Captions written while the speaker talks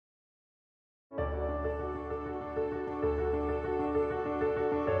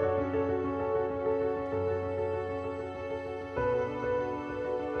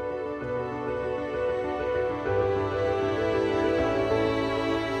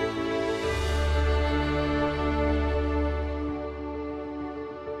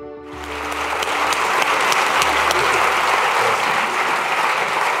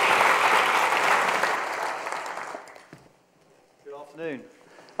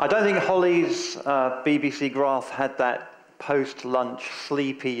I don't think Holly's BBC graph had that post-lunch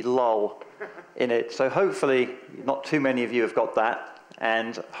sleepy lull in it. So hopefully, not too many of you have got that.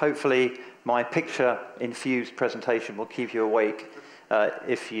 And hopefully, my picture-infused presentation will keep you awake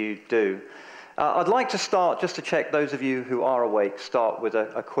if you do. I'd like to start, just to check those of you who are awake, start with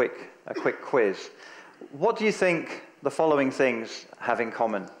a quick quiz. What do you think the following things have in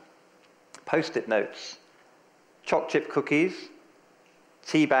common? Post-it notes, choc chip cookies,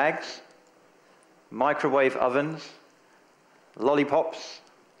 tea bags, microwave ovens, lollipops,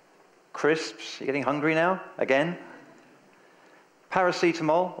 crisps. You're getting hungry now? Again?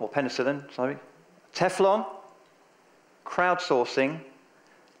 Paracetamol, or penicillin, sorry. Teflon, crowdsourcing,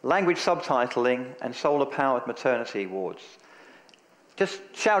 language subtitling, and solar-powered maternity wards. Just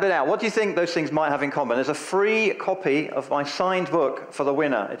shout it out. What do you think those things might have in common? There's a free copy of my signed book for the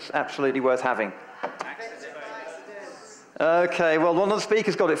winner. It's absolutely worth having. Okay, well, one of the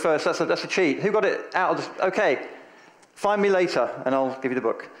speakers got it first. That's a cheat. Who got it out of the... Okay, find me later, and I'll give you the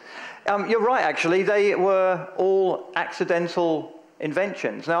book. You're right, actually. They were all accidental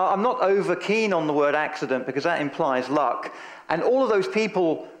inventions. Now, I'm not over keen on the word accident because that implies luck. And all of those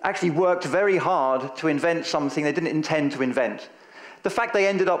people actually worked very hard to invent something they didn't intend to invent. The fact they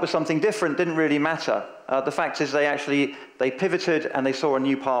ended up with something different didn't really matter. The fact is they pivoted and they saw a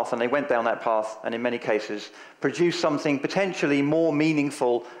new path and they went down that path and in many cases produced something potentially more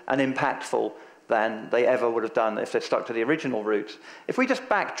meaningful and impactful than they ever would have done if they'd stuck to the original route. If we just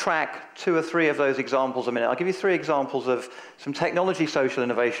backtrack 2 or 3 of those examples a minute, I'll give you 3 examples of some technology social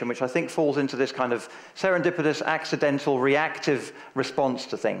innovation which I think falls into this kind of serendipitous, accidental, reactive response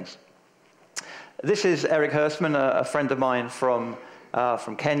to things. This is Eric Hirschman, a friend of mine from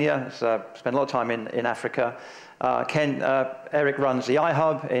Kenya. He's spent a lot of time in Africa. Eric runs the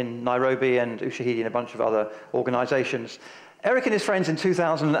iHub in Nairobi and Ushahidi and a bunch of other organizations. Eric and his friends in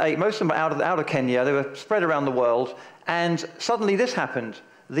 2008, most of them were out of Kenya. They were spread around the world. And suddenly this happened,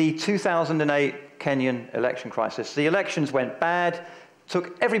 the 2008 Kenyan election crisis. The elections went bad,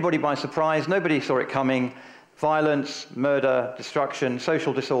 took everybody by surprise. Nobody saw it coming. Violence, murder, destruction,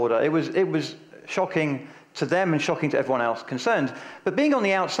 social disorder. It was shocking to them and shocking to everyone else concerned. But being on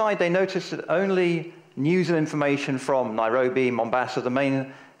the outside, they noticed that only news and information from Nairobi, Mombasa, the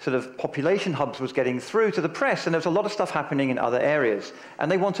main sort of population hubs, was getting through to the press, and there was a lot of stuff happening in other areas, and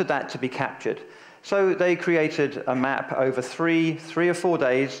they wanted that to be captured. So they created a map over three or four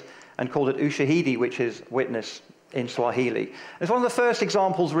days and called it Ushahidi, which is witness in Swahili. It's one of the first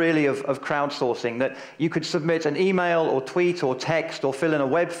examples, really, of crowdsourcing, that you could submit an email or tweet or text or fill in a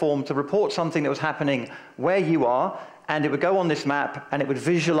web form to report something that was happening where you are, and it would go on this map, and it would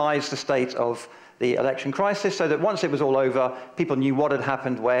visualize the state of the election crisis so that once it was all over, people knew what had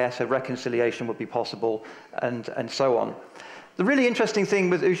happened where, so reconciliation would be possible, and so on. The really interesting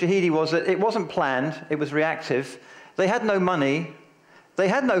thing with Ushahidi was that it wasn't planned, it was reactive. They had no money, they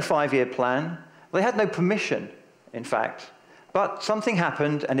had no 5-year plan, they had no permission, in fact. But something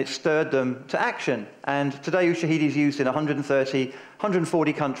happened and it stirred them to action. And today Ushahidi is used in 130,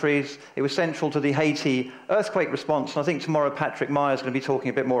 140 countries. It was central to the Haiti earthquake response. And I think tomorrow Patrick Meyer is going to be talking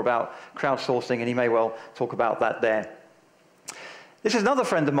a bit more about crowdsourcing, and he may well talk about that there. This is another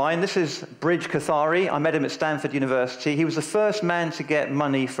friend of mine. This is Bridge Kathari. I met him at Stanford University. He was the first man to get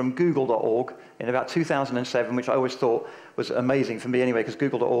money from Google.org in about 2007, which I always thought was amazing for me anyway, because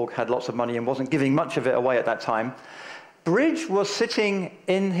Google.org had lots of money and wasn't giving much of it away at that time. Bridge was sitting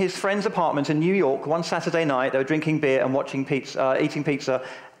in his friend's apartment in New York one Saturday night. They were drinking beer and watching eating pizza,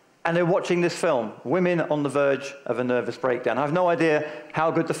 and they were watching this film, Women on the Verge of a Nervous Breakdown. I have no idea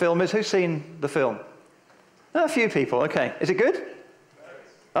how good the film is. Who's seen the film? A few people, okay. Is it good?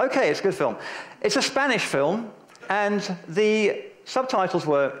 Okay, it's a good film. It's a Spanish film, and the subtitles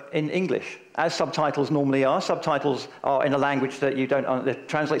were in English, as subtitles normally are. Subtitles are in a language that you don't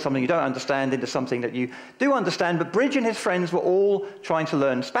translate something you don't understand into something that you do understand. But Bridge and his friends were all trying to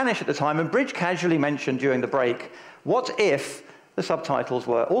learn Spanish at the time, and Bridge casually mentioned during the break, what if the subtitles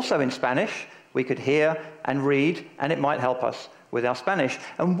were also in Spanish? We could hear and read, and it might help us with our Spanish.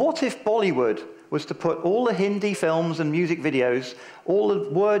 And what if Bollywood was to put all the Hindi films and music videos, all the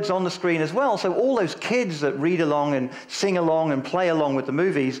words on the screen as well, so all those kids that read along and sing along and play along with the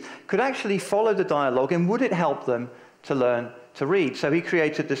movies could actually follow the dialogue, and would it help them to learn to read? So he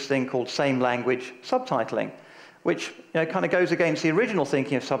created this thing called same language subtitling, which kind of goes against the original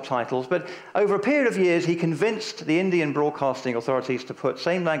thinking of subtitles, but over a period of years he convinced the Indian broadcasting authorities to put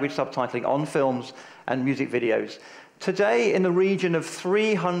same language subtitling on films and music videos. Today, in the region of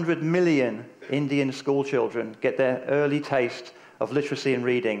 300 million Indian school children get their early taste of literacy and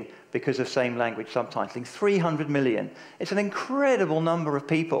reading because of same language subtitling. 300 million. It's an incredible number of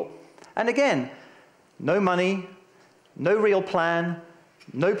people. And again, no money, no real plan,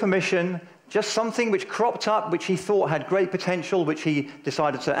 no permission, just something which cropped up, which he thought had great potential, which he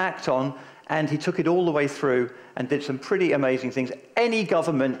decided to act on, and he took it all the way through and did some pretty amazing things. Any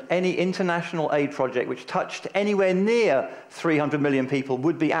government, any international aid project which touched anywhere near 300 million people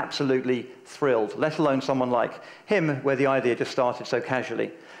would be absolutely thrilled, let alone someone like him, where the idea just started so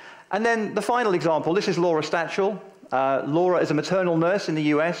casually. And then the final example, this is Laura Stachel. Laura is a maternal nurse in the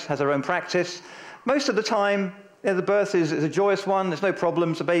US, has her own practice. Most of the time, the birth is a joyous one, there's no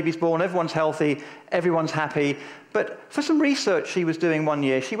problems, the baby's born, everyone's healthy, everyone's happy. But for some research she was doing one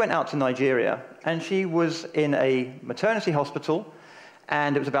year, she went out to Nigeria, and she was in a maternity hospital,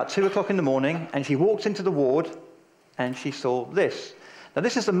 and it was about 2 o'clock in the morning, and she walked into the ward, and she saw this. Now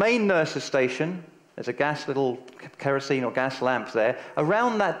this is the main nurse's station. There's a little kerosene or gas lamp there.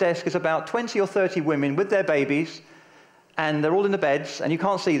 Around that desk is about 20 or 30 women with their babies, and they're all in the beds, and you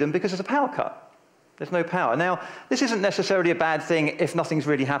can't see them because there's a power cut. There's no power. Now, this isn't necessarily a bad thing if nothing's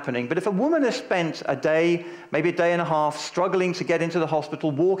really happening, but if a woman has spent a day, maybe a day and a half, struggling to get into the hospital,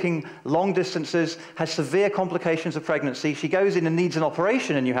 walking long distances, has severe complications of pregnancy, she goes in and needs an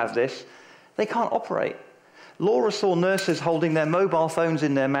operation, and you have this, they can't operate. Laura saw nurses holding their mobile phones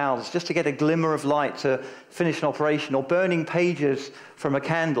in their mouths just to get a glimmer of light to finish an operation, or burning pages from a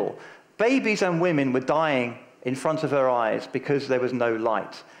candle. Babies and women were dying in front of her eyes because there was no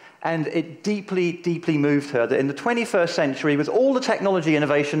light. And it deeply, deeply moved her that in the 21st century, with all the technology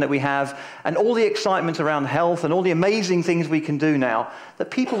innovation that we have, and all the excitement around health, and all the amazing things we can do now,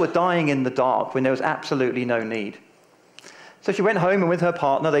 that people were dying in the dark when there was absolutely no need. So she went home, and with her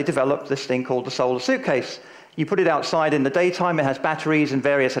partner, they developed this thing called the solar suitcase. You put it outside in the daytime, it has batteries and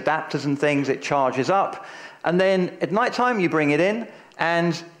various adapters and things, it charges up. And then at nighttime, you bring it in,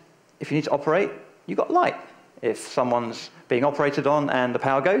 and if you need to operate, you've got light. If someone's being operated on and the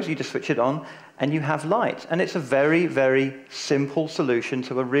power goes, you just switch it on and you have light. And it's a very, very simple solution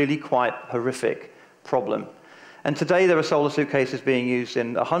to a really quite horrific problem. And today there are solar suitcases being used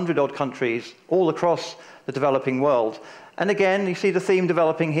in 100-odd countries all across the developing world. And again, you see the theme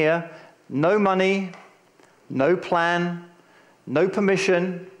developing here. No money, no plan, no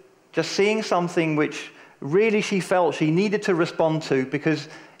permission, just seeing something which really she felt she needed to respond to because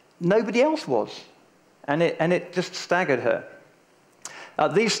nobody else was. And it just staggered her.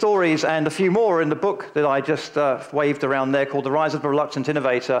 These stories and a few more are in the book that I just waved around there called The Rise of the Reluctant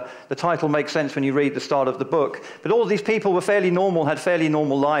Innovator. The title makes sense when you read the start of the book. But all of these people were fairly normal, had fairly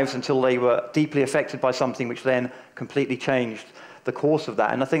normal lives until they were deeply affected by something which then completely changed the course of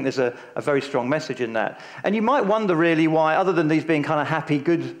that. And I think there's a very strong message in that. And you might wonder really why, other than these being kind of happy,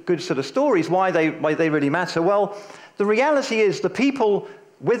 good sort of stories, why they really matter. Well, the reality is the people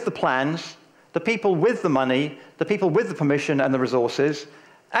with the plans, the people with the money, the people with the permission and the resources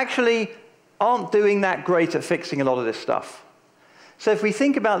actually aren't doing that great at fixing a lot of this stuff. So if we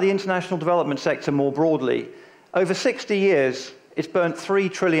think about the international development sector more broadly, over 60 years, it's burnt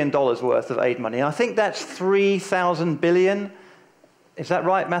 $3 trillion worth of aid money. And I think that's 3,000 billion. Is that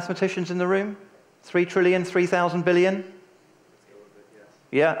right, mathematicians in the room? 3 trillion, 3,000 billion?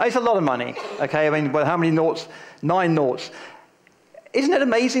 Yeah, it's a lot of money. Okay, I mean, well, how many noughts? 9 noughts. Isn't it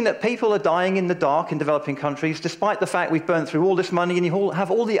amazing that people are dying in the dark in developing countries, despite the fact we've burned through all this money and you have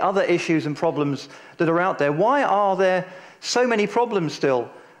all the other issues and problems that are out there? Why are there so many problems still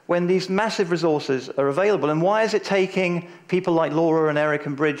when these massive resources are available? And why is it taking people like Laura and Eric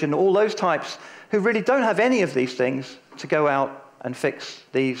and Bridge and all those types who really don't have any of these things to go out and fix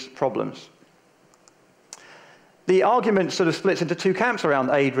these problems? The argument sort of splits into 2 camps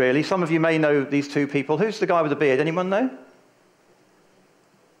around aid, really. Some of you may know these 2 people. Who's the guy with the beard? Anyone know?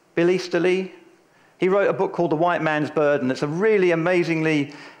 Billy Stilley. He wrote a book called The White Man's Burden. It's a really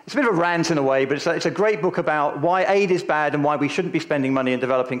amazingly, it's a bit of a rant in a way, but it's a great book about why aid is bad and why we shouldn't be spending money in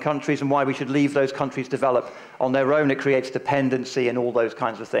developing countries and why we should leave those countries develop on their own. It creates dependency and all those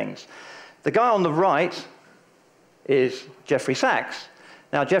kinds of things. The guy on the right is Jeffrey Sachs.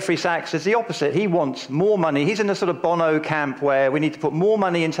 Now, Jeffrey Sachs is the opposite. He wants more money. He's in a sort of Bono camp where we need to put more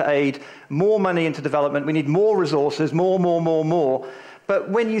money into aid, more money into development. We need more resources, more. But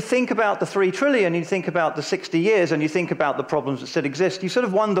when you think about the 3 trillion, you think about the 60 years, and you think about the problems that still exist, you sort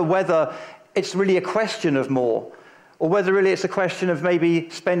of wonder whether it's really a question of more, or whether really it's a question of maybe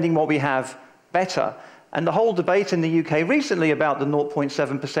spending what we have better. And the whole debate in the UK recently about the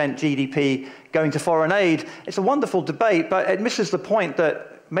 0.7% GDP going to foreign aid, it's a wonderful debate, but it misses the point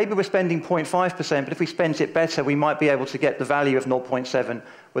that maybe we're spending 0.5%, but if we spent it better, we might be able to get the value of 0.7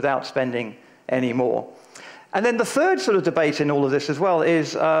 without spending any more. And then the third sort of debate in all of this as well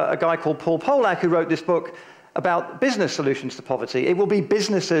is a guy called Paul Polak, who wrote this book about business solutions to poverty. It will be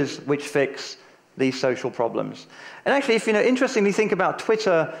businesses which fix these social problems. And actually, if you interestingly think about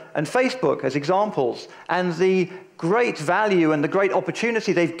Twitter and Facebook as examples, and the great value and the great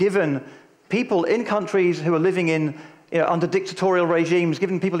opportunity they've given people in countries who are living in, under dictatorial regimes,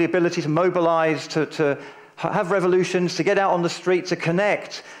 giving people the ability to mobilize, to have revolutions, to get out on the street, to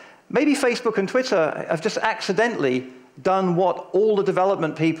connect. Maybe Facebook and Twitter have just accidentally done what all the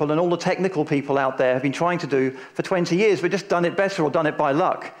development people and all the technical people out there have been trying to do for 20 years, but just done it better or done it by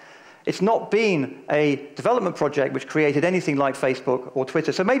luck. It's not been a development project which created anything like Facebook or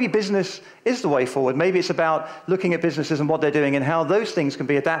Twitter. So maybe business is the way forward. Maybe it's about looking at businesses and what they're doing and how those things can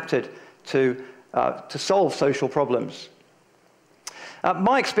be adapted to solve social problems.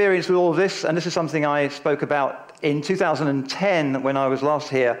 My experience with all of this, and this is something I spoke about in 2010 when I was last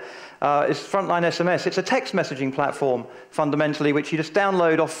here, is FrontlineSMS. It's a text messaging platform, fundamentally, which you just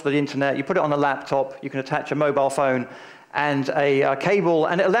download off the internet, you put it on a laptop, you can attach a mobile phone and a cable,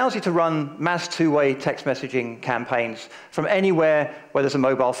 and it allows you to run mass two-way text messaging campaigns from anywhere where there's a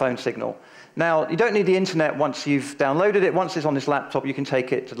mobile phone signal. Now, you don't need the internet once you've downloaded it. Once it's on this laptop, you can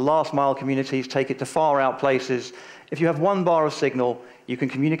take it to the last mile communities, take it to far out places. If you have 1 bar of signal, you can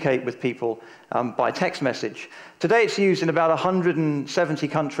communicate with people by text message. Today, it's used in about 170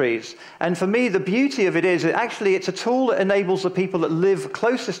 countries. And for me, the beauty of it is that actually it's a tool that enables the people that live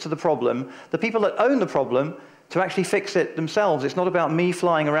closest to the problem, the people that own the problem, to actually fix it themselves. It's not about me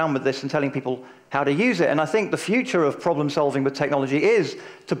flying around with this and telling people how to use it. And I think the future of problem solving with technology is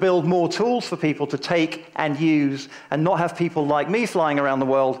to build more tools for people to take and use, and not have people like me flying around the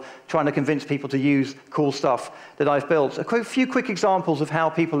world trying to convince people to use cool stuff that I've built. A few quick examples of how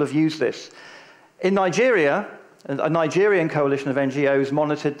people have used this. In Nigeria, a Nigerian coalition of NGOs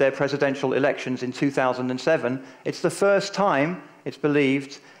monitored their presidential elections in 2007. It's the first time, it's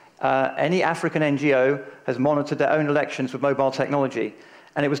believed, any African NGO has monitored their own elections with mobile technology.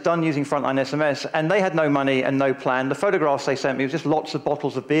 And it was done using FrontlineSMS, and they had no money and no plan. The photographs they sent me was just lots of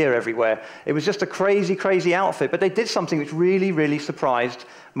bottles of beer everywhere. It was just a crazy, crazy outfit, but they did something which really, really surprised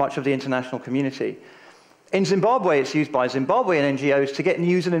much of the international community. In Zimbabwe, it's used by Zimbabwean NGOs to get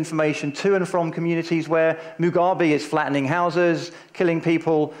news and information to and from communities where Mugabe is flattening houses, killing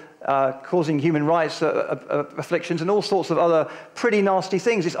people, causing human rights afflictions, and all sorts of other pretty nasty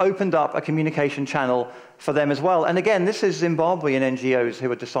things. It's opened up a communication channel for them as well. And again, this is Zimbabwean NGOs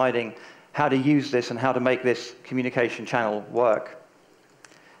who are deciding how to use this and how to make this communication channel work.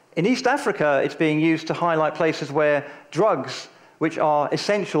 In East Africa, it's being used to highlight places where drugs, which are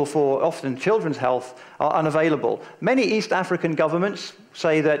essential for often children's health, are unavailable. Many East African governments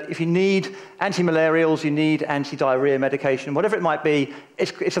say that if you need anti-malarials, you need anti-diarrhea medication, whatever it might be,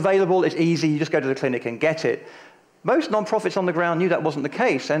 it's available, it's easy, you just go to the clinic and get it. Most non-profits on the ground knew that wasn't the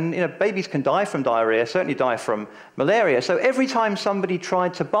case, and babies can die from diarrhea, certainly die from malaria. So every time somebody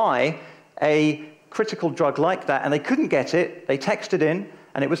tried to buy a critical drug like that and they couldn't get it, they texted in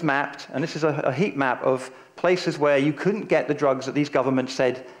and it was mapped, and this is a heat map of places where you couldn't get the drugs that these governments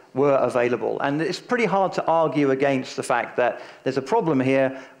said were available. And it's pretty hard to argue against the fact that there's a problem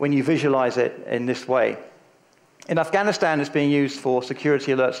here when you visualize it in this way. In Afghanistan, it's being used for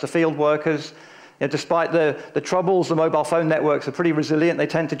security alerts to field workers. Despite the troubles, the mobile phone networks are pretty resilient. They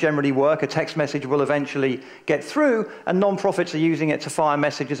tend to generally work. A text message will eventually get through, and non-profits are using it to fire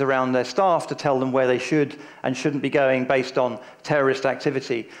messages around their staff to tell them where they should and shouldn't be going based on terrorist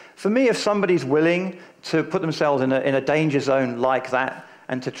activity. For me, if somebody's willing to put themselves in a danger zone like that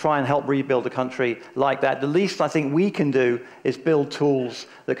and to try and help rebuild a country like that, the least I think we can do is build tools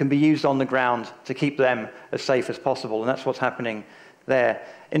that can be used on the ground to keep them as safe as possible, and that's what's happening there.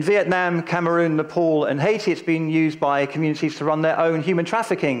 In Vietnam, Cameroon, Nepal, and Haiti, it's been used by communities to run their own human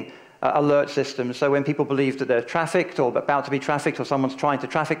trafficking alert systems. So when people believe that they're trafficked or about to be trafficked, or someone's trying to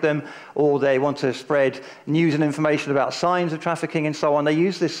traffic them, or they want to spread news and information about signs of trafficking and so on, they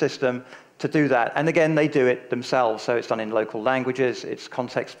use this system to do that. And again, they do it themselves. So it's done in local languages, it's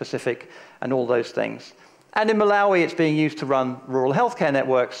context-specific, and all those things. And in Malawi, it's being used to run rural healthcare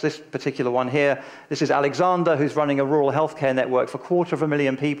networks. This particular one here, this is Alexander, who's running a rural healthcare network for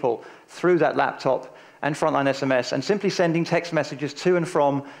 250,000 people through that laptop and FrontlineSMS, and simply sending text messages to and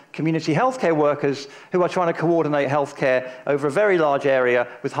from community healthcare workers who are trying to coordinate healthcare over a very large area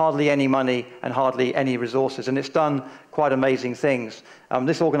with hardly any money and hardly any resources. And it's done quite amazing things.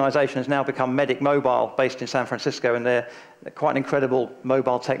 This organization has now become Medic Mobile, based in San Francisco, and they're quite an incredible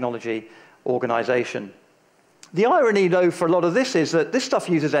mobile technology organization. The irony, though, for a lot of this is that this stuff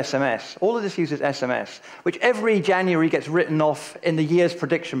uses SMS. All of this uses SMS, which every January gets written off in the year's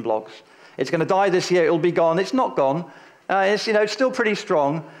prediction blogs. It's going to die this year, it'll be gone. It's not gone. It's still pretty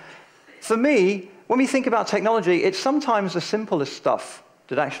strong. For me, when we think about technology, it's sometimes the simplest stuff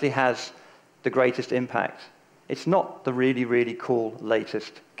that actually has the greatest impact. It's not the really, really cool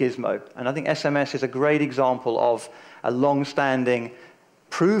latest gizmo. And I think SMS is a great example of a long-standing,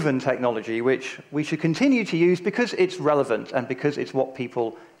 proven technology which we should continue to use because it's relevant and because it's what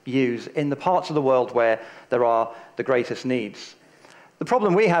people use in the parts of the world where there are the greatest needs. The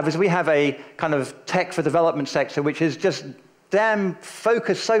problem we have is we have a kind of tech for development sector which is just damn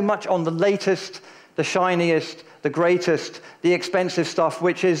focused so much on the latest, the shiniest, the greatest, the expensive stuff,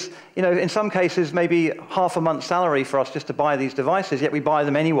 which is, in some cases, maybe half a month's salary for us just to buy these devices, yet we buy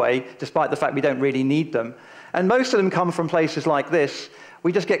them anyway, despite the fact we don't really need them. And most of them come from places like this.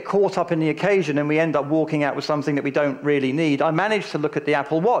 We just get caught up in the occasion and we end up walking out with something that we don't really need. I managed to look at the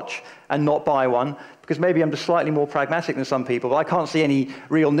Apple Watch and not buy one, because maybe I'm just slightly more pragmatic than some people, but I can't see any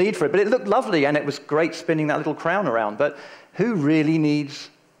real need for it. But it looked lovely and it was great spinning that little crown around. But who really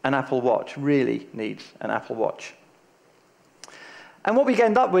needs an Apple Watch, really needs an Apple Watch? And what we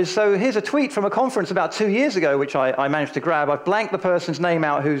end up with, so here's a tweet from a conference about 2 years ago, which I managed to grab. I've blanked the person's name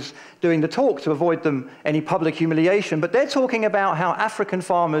out who's doing the talk to avoid them any public humiliation, but they're talking about how African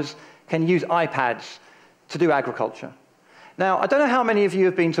farmers can use iPads to do agriculture. Now, I don't know how many of you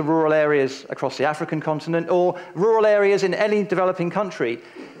have been to rural areas across the African continent or rural areas in any developing country.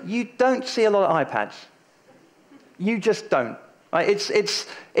 You don't see a lot of iPads. You just don't. It's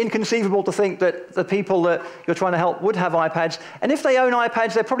inconceivable to think that the people that you're trying to help would have iPads. And if they own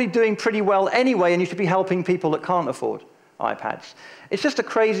iPads, they're probably doing pretty well anyway, and you should be helping people that can't afford iPads. It's just a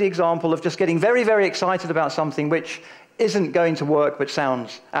crazy example of just getting very, very excited about something which isn't going to work but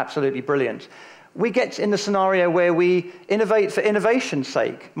sounds absolutely brilliant. We get in the scenario where we innovate for innovation's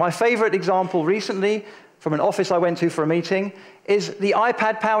sake. My favorite example recently from an office I went to for a meeting is the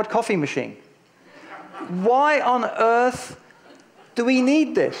iPad-powered coffee machine. Why on earth do we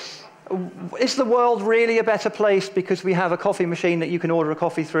need this? Is the world really a better place because we have a coffee machine that you can order a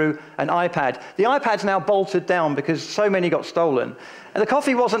coffee through an iPad? The iPad's now bolted down because so many got stolen. And the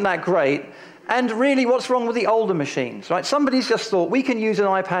coffee wasn't that great. And really, what's wrong with the older machines, right? Somebody's just thought, we can use an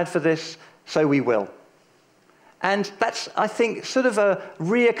iPad for this, so we will. And that's, I think, sort of a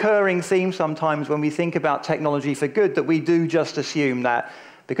reoccurring theme sometimes when we think about technology for good, that we do just assume that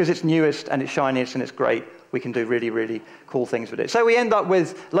because it's newest and it's shiniest and it's great, we can do really, really cool things with it. So we end up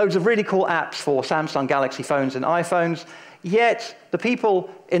with loads of really cool apps for Samsung Galaxy phones and iPhones, yet the people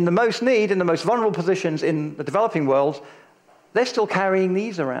in the most need, in the most vulnerable positions in the developing world, they're still carrying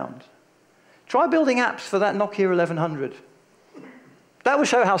these around. Try building apps for that Nokia 1100. That will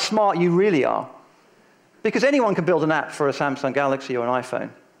show how smart you really are. Because anyone can build an app for a Samsung Galaxy or an iPhone.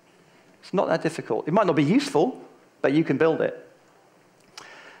 It's not that difficult. It might not be useful, but you can build it.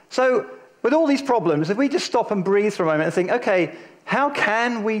 So with all these problems, if we just stop and breathe for a moment and think, okay, how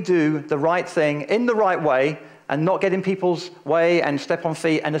can we do the right thing in the right way and not get in people's way and step on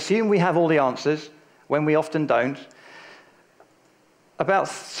feet and assume we have all the answers when we often don't? About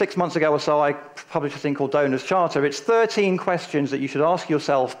 6 months ago or so, I published a thing called Donor's Charter. It's 13 questions that you should ask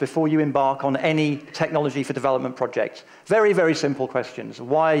yourself before you embark on any technology for development project. Very, very simple questions.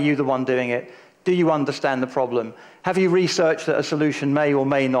 Why are you the one doing it? Do you understand the problem? Have you researched that a solution may or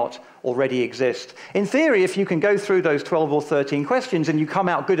may not already exist? In theory, if you can go through those 12 or 13 questions and you come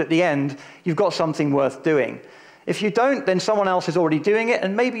out good at the end, you've got something worth doing. If you don't, then someone else is already doing it,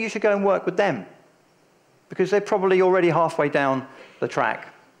 and maybe you should go and work with them, because they're probably already halfway down the track.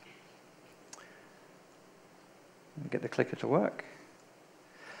 Let me get the clicker to work.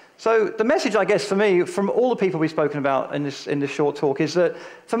 So the message, I guess, for me, from all the people we've spoken about in this short talk, is that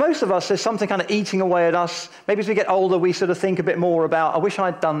for most of us, there's something kind of eating away at us. Maybe as we get older, we sort of think a bit more about, I wish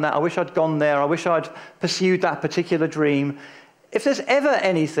I'd done that, I wish I'd gone there, I wish I'd pursued that particular dream. If there's ever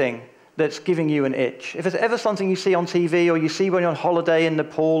anything that's giving you an itch, if there's ever something you see on TV or you see when you're on holiday in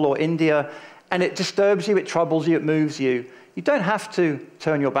Nepal or India, and it disturbs you, it troubles you, it moves you, you don't have to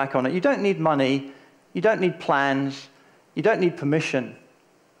turn your back on it. You don't need money, you don't need plans, you don't need permission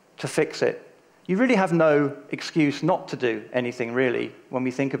to fix it. You really have no excuse not to do anything, really, when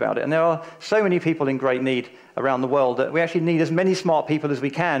we think about it. And there are so many people in great need around the world that we actually need as many smart people as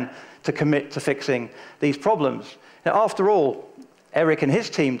we can to commit to fixing these problems. Now, after all, Eric and his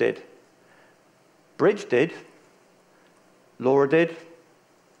team did. Bridge did. Laura did.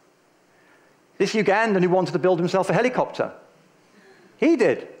 This Ugandan who wanted to build himself a helicopter, he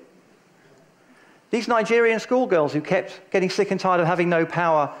did. These Nigerian schoolgirls who kept getting sick and tired of having no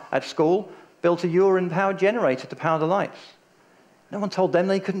power at school built a urine-powered generator to power the lights. No one told them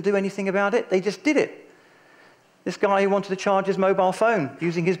they couldn't do anything about it. They just did it. This guy who wanted to charge his mobile phone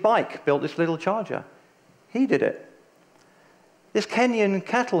using his bike built this little charger. He did it. This Kenyan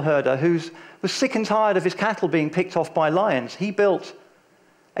cattle herder who was sick and tired of his cattle being picked off by lions, he built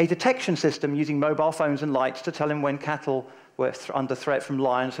a detection system using mobile phones and lights to tell him when cattle were under threat from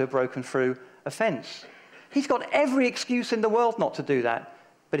lions who had broken through a fence. He's got every excuse in the world not to do that,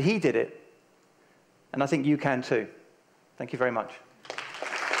 but he did it. And I think you can too. Thank you very much.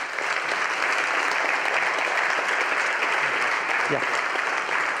 Yeah.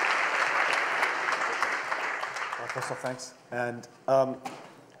 Well, first of all, thanks. And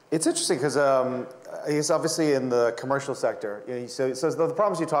it's interesting because I guess obviously in the commercial sector, so the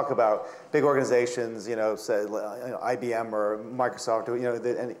problems you talk about, big organizations, say IBM or Microsoft,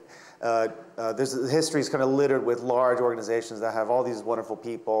 there's history is kind of littered with large organizations that have all these wonderful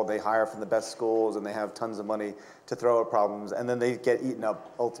people. They hire from the best schools and they have tons of money to throw at problems, and then they get eaten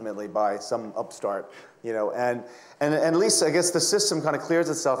up ultimately by some upstart. And at least I guess the system kind of clears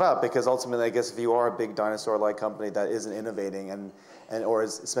itself out, because ultimately I guess if you are a big dinosaur-like company that isn't innovating and or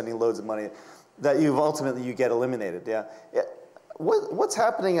is spending loads of money, that you get eliminated. Yeah. What's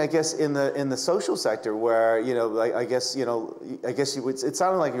happening, I guess, in the social sector, where I guess it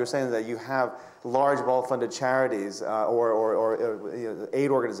sounded like you were saying that you have large, well-funded charities or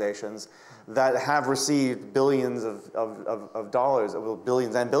aid organizations that have received billions of dollars,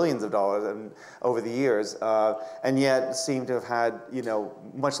 billions and billions of dollars over the years, and yet seem to have had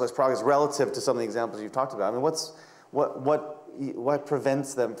much less progress relative to some of the examples you've talked about. I mean, what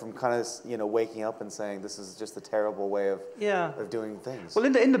prevents them from kind of waking up and saying this is just a terrible way of doing things? Well,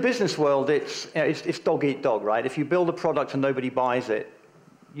 in the business world, it's dog eat dog, right? If you build a product and nobody buys it,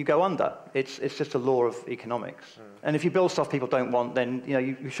 you go under. It's just a law of economics. And if you build stuff people don't want, then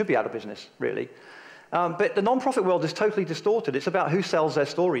you should be out of business, really. But the non-profit world is totally distorted. It's about who sells their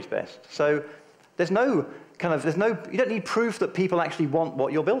stories best. So you don't need proof that people actually want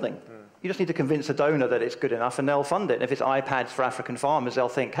what you're building. You just need to convince a donor that it's good enough, and they'll fund it. And if it's iPads for African farmers, they'll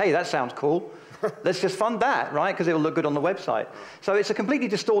think, hey, that sounds cool. Let's just fund that, right? Because it will look good on the website. So it's a completely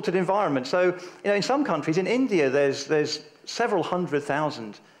distorted environment. So in some countries, in India, there's several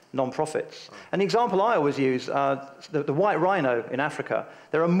 100,000 non-profits. An example I always use, the white rhino in Africa.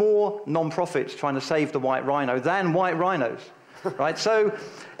 There are more non-profits trying to save the white rhino than white rhinos. Right? So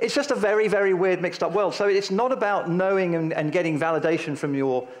it's just a very, very weird, mixed-up world. So it's not about knowing and getting validation from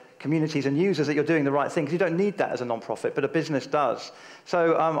your communities and users that you're doing the right thing, because you don't need that as a non-profit, but a business does.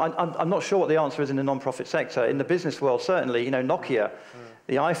 So I'm not sure what the answer is in the non-profit sector. In the business world, certainly, Nokia,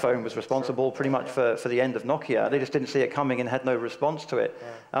 the iPhone was responsible pretty much for the end of Nokia. They just didn't see it coming and had no response to it.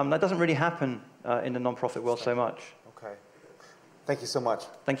 That doesn't really happen in the non-profit world so much. Okay. Thank you so much.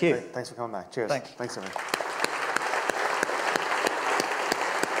 Thank you. Thanks for coming back. Cheers. Thanks. Thanks, everyone.